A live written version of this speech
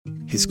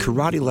his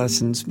karate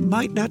lessons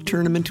might not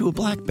turn him into a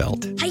black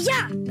belt.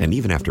 Hi-ya! And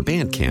even after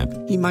band camp,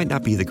 he might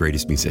not be the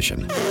greatest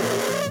musician.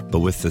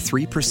 But with the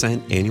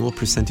 3% annual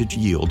percentage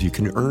yield you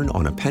can earn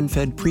on a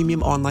PenFed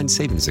premium online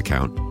savings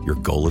account, your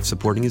goal of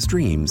supporting his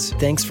dreams...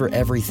 Thanks for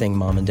everything,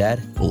 Mom and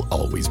Dad. ...will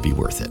always be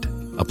worth it.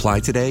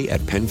 Apply today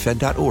at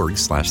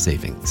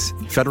PenFed.org/savings.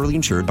 Federally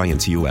insured by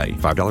NCUA.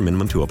 $5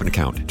 minimum to open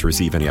account. To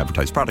receive any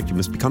advertised product, you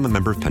must become a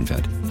member of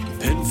PenFed.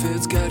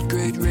 PenFed's got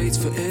great rates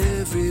for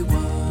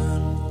everyone.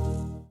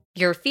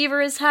 Your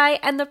fever is high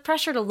and the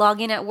pressure to log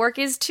in at work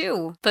is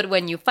too. But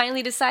when you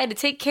finally decide to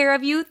take care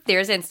of you,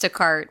 there's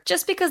Instacart.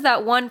 Just because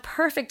that one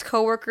perfect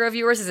coworker of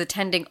yours is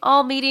attending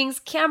all meetings,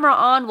 camera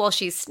on while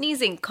she's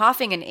sneezing,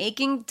 coughing, and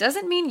aching,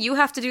 doesn't mean you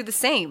have to do the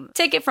same.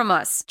 Take it from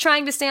us.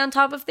 Trying to stay on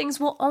top of things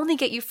will only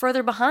get you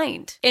further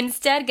behind.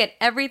 Instead, get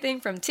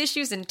everything from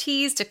tissues and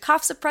teas to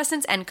cough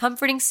suppressants and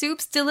comforting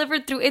soups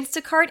delivered through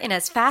Instacart in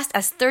as fast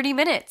as 30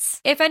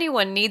 minutes. If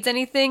anyone needs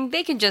anything,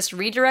 they can just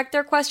redirect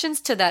their questions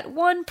to that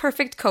one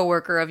perfect coworker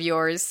of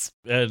yours.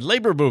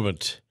 Labor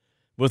movement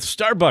with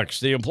Starbucks.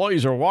 The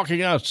employees are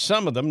walking out,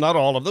 some of them, not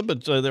all of them,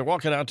 but they're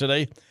walking out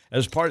today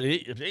as part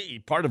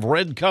of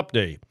Red Cup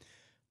Day.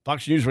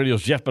 Fox News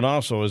Radio's Jeff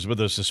Monosso is with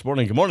us this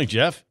morning. Good morning,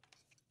 Jeff.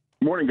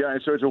 Morning,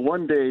 guys. So it's a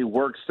one-day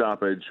work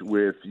stoppage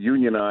with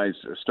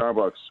unionized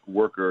Starbucks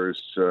workers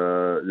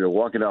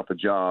walking out the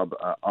job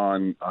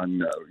on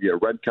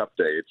Red Cup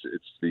Day.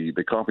 It's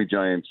the coffee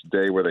giants'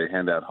 day where they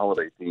hand out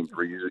holiday-themed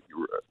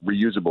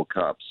reusable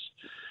cups.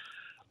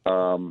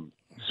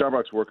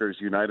 Starbucks Workers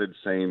United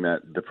saying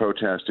that the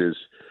protest is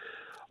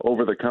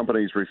over the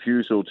company's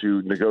refusal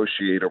to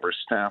negotiate over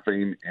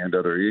staffing and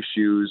other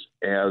issues,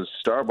 as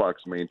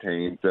Starbucks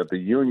maintains that the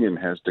union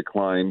has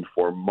declined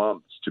for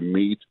months to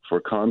meet for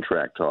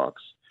contract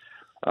talks.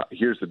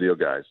 Here's the deal,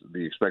 guys.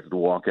 The expected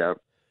walkout,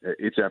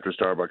 it's after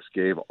Starbucks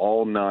gave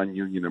all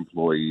non-union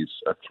employees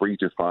a 3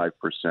 to 5%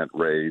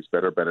 raise,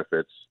 better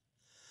benefits,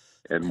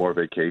 and more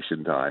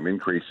vacation time,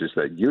 increases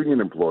that union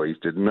employees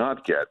did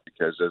not get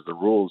because, as the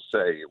rules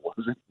say, it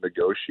wasn't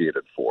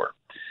negotiated for.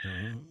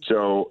 Mm-hmm.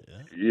 So,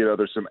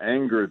 there's some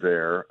anger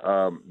there,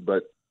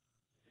 but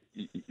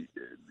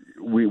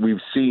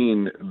we've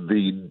seen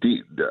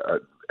the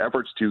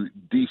efforts to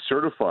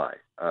decertify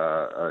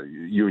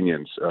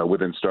unions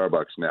within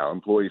Starbucks now.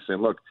 Employees saying,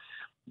 look,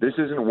 this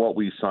isn't what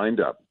we signed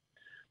up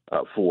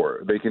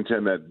for. They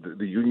contend that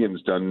the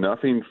union's done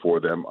nothing for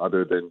them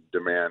other than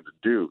demand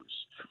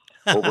dues.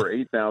 Over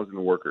 8,000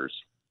 workers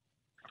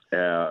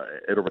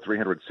at over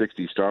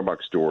 360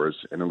 Starbucks stores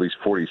in at least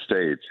 40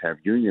 states have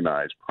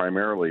unionized,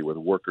 primarily with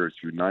Workers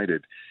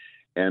United,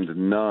 and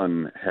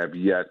none have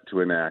yet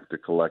to enact a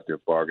collective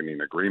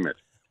bargaining agreement.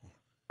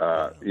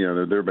 There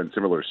have been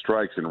similar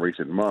strikes in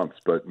recent months,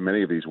 but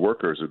many of these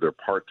workers they're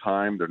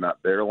part-time, they're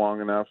not there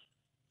long enough.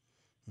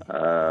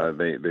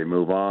 They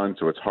move on,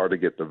 so it's hard to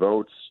get the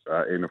votes.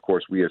 And, of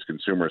course, we as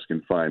consumers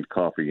can find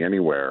coffee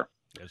anywhere.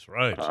 That's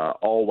right.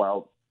 All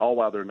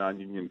while their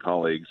non-union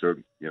colleagues are,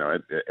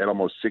 at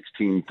almost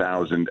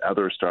 16,000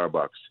 other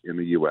Starbucks in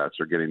the U.S.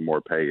 are getting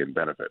more pay and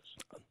benefits.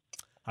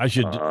 I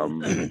should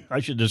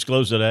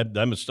disclose that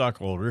I'm a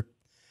stockholder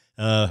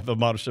of a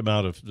modest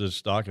amount of this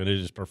stock, and it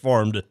has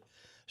performed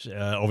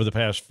over the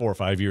past 4 or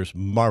 5 years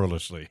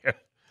marvelously.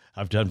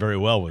 I've done very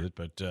well with it,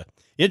 but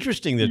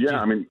interesting that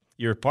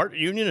you're part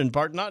union and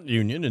part not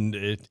union, and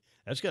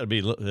that's got to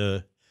be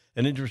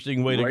an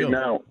interesting way to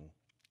go.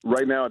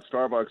 Right now at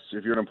Starbucks,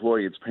 if you're an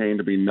employee, it's paying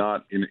to be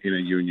not in a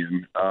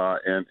union.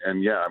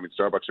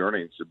 Starbucks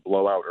earnings,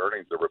 blowout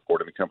earnings are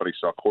reported. The company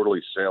saw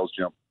quarterly sales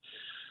jump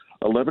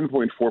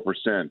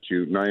 11.4%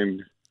 to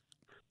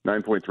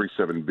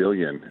 $9.37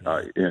 billion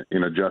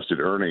in adjusted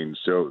earnings.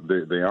 So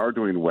they are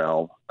doing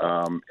well.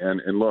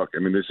 And look,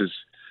 this is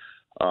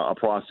a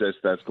process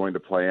that's going to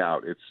play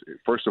out.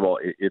 First of all,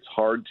 it's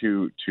hard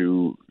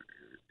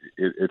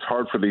it's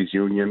hard for these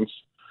unions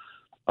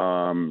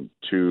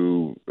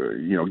to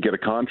get a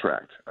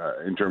contract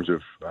in terms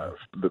of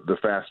the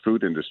fast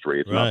food industry.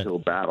 It's an uphill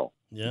battle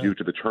due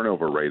to the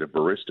turnover rate of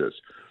baristas.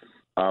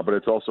 But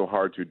it's also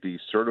hard to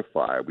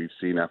decertify. We've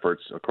seen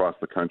efforts across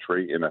the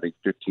country in, I think,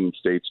 15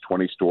 states,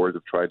 20 stores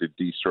have tried to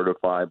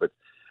decertify, but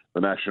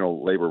the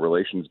National Labor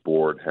Relations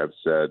Board have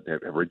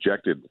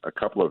rejected a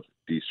couple of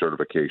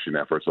decertification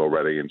efforts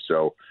already. And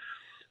so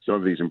some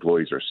of these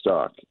employees are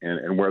stuck,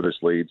 and where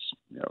this leads,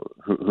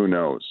 who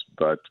knows?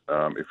 But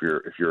if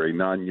you're a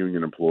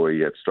non-union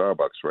employee at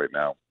Starbucks right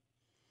now,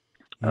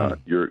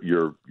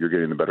 you're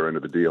getting the better end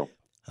of the deal.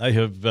 I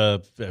have been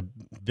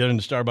in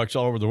Starbucks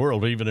all over the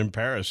world, even in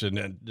Paris,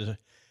 and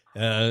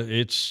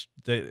it's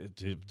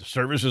the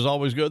service is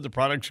always good. The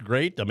product's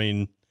great.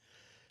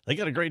 They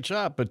got a great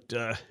shop, but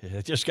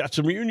it just got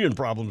some union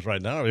problems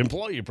right now,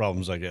 employee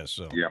problems, I guess.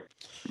 So yeah.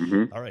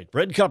 Mm-hmm. All right,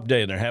 Red Cup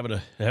Day, and they're having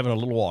a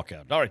little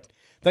walkout. All right.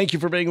 Thank you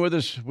for being with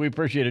us. We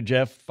appreciate it,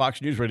 Jeff.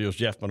 Fox News Radio's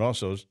Jeff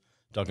Monosso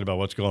talking about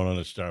what's going on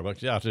at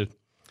Starbucks. Yeah,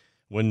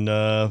 when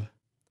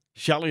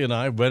Shelley and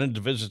I went in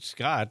to visit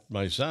Scott,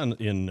 my son,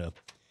 in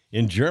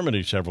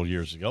Germany several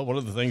years ago, one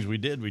of the things we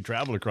did, we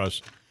traveled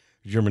across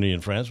Germany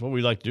and France. What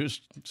we like to do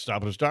is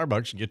stop at a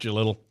Starbucks and get you a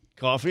little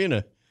coffee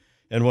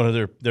and one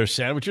of their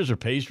sandwiches or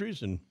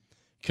pastries, and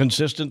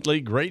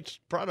consistently great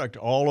product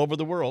all over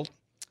the world,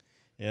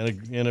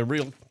 and a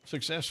real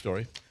success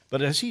story.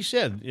 But as he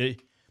said,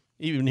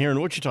 even here in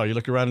Wichita, you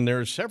look around and there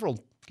are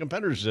several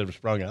competitors that have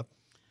sprung up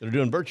that are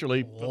doing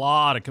virtually a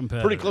lot of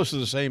competitors, pretty close to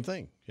the same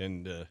thing,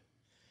 and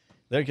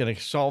they're got to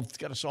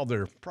solve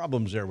their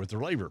problems there with their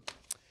labor.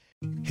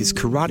 His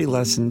karate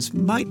lessons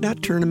might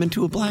not turn him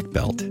into a black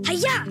belt.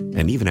 Hi-ya!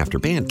 And even after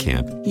band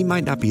camp, he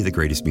might not be the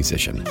greatest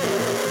musician.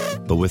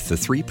 But with the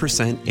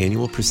 3%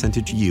 annual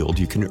percentage yield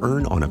you can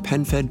earn on a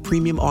PenFed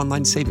premium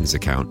online savings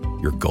account,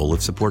 your goal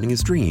of supporting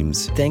his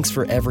dreams... Thanks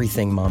for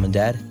everything, Mom and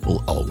Dad.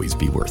 ...will always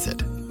be worth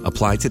it.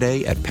 Apply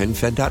today at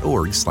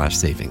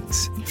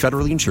PenFed.org/savings.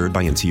 Federally insured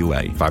by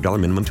NCUA. $5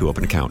 minimum to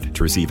open account.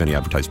 To receive any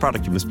advertised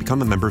product, you must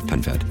become a member of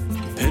PenFed.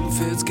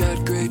 PenFed's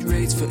got great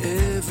rates for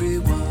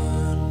everyone.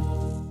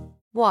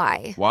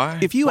 Why? Why?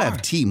 If you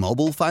have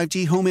T-Mobile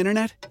 5G home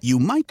internet, you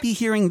might be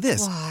hearing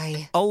this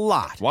Why? a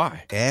lot.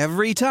 Why?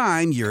 Every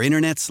time your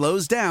internet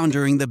slows down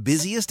during the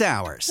busiest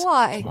hours.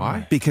 Why?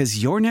 Why?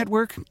 Because your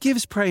network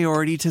gives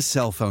priority to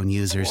cell phone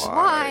users.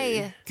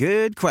 Why?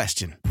 Good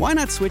question. Why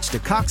not switch to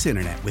Cox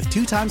Internet with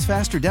 2 times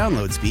faster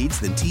download speeds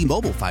than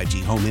T-Mobile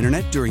 5G home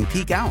internet during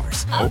peak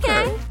hours?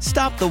 Okay.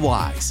 Stop the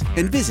whys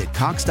and visit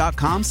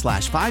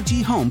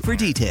cox.com/5G home for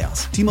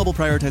details. T-Mobile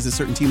prioritizes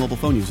certain T-Mobile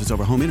phone users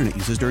over home internet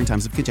users during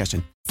times of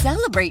congestion.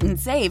 Celebrate and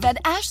save at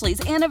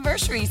Ashley's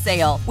Anniversary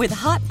Sale. With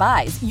Hot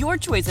Buys, your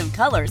choice of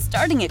colors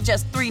starting at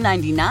just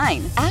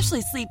 $3.99.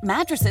 Ashley Sleep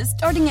mattresses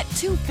starting at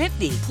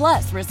 $2.50.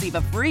 Plus, receive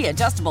a free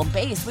adjustable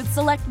base with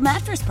select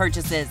mattress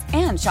purchases.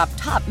 And shop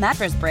top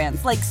mattress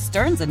brands like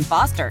Stearns &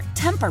 Foster,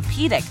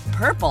 Tempur-Pedic,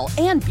 Purple,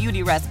 and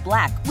Beautyrest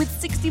Black with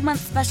 60-month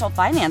special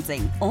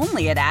financing.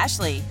 Only at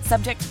Ashley.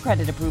 Subject to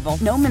credit approval.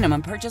 No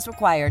minimum purchase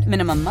required.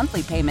 Minimum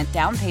monthly payment,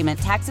 down payment,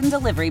 tax, and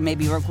delivery may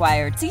be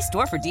required. See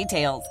store for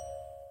details.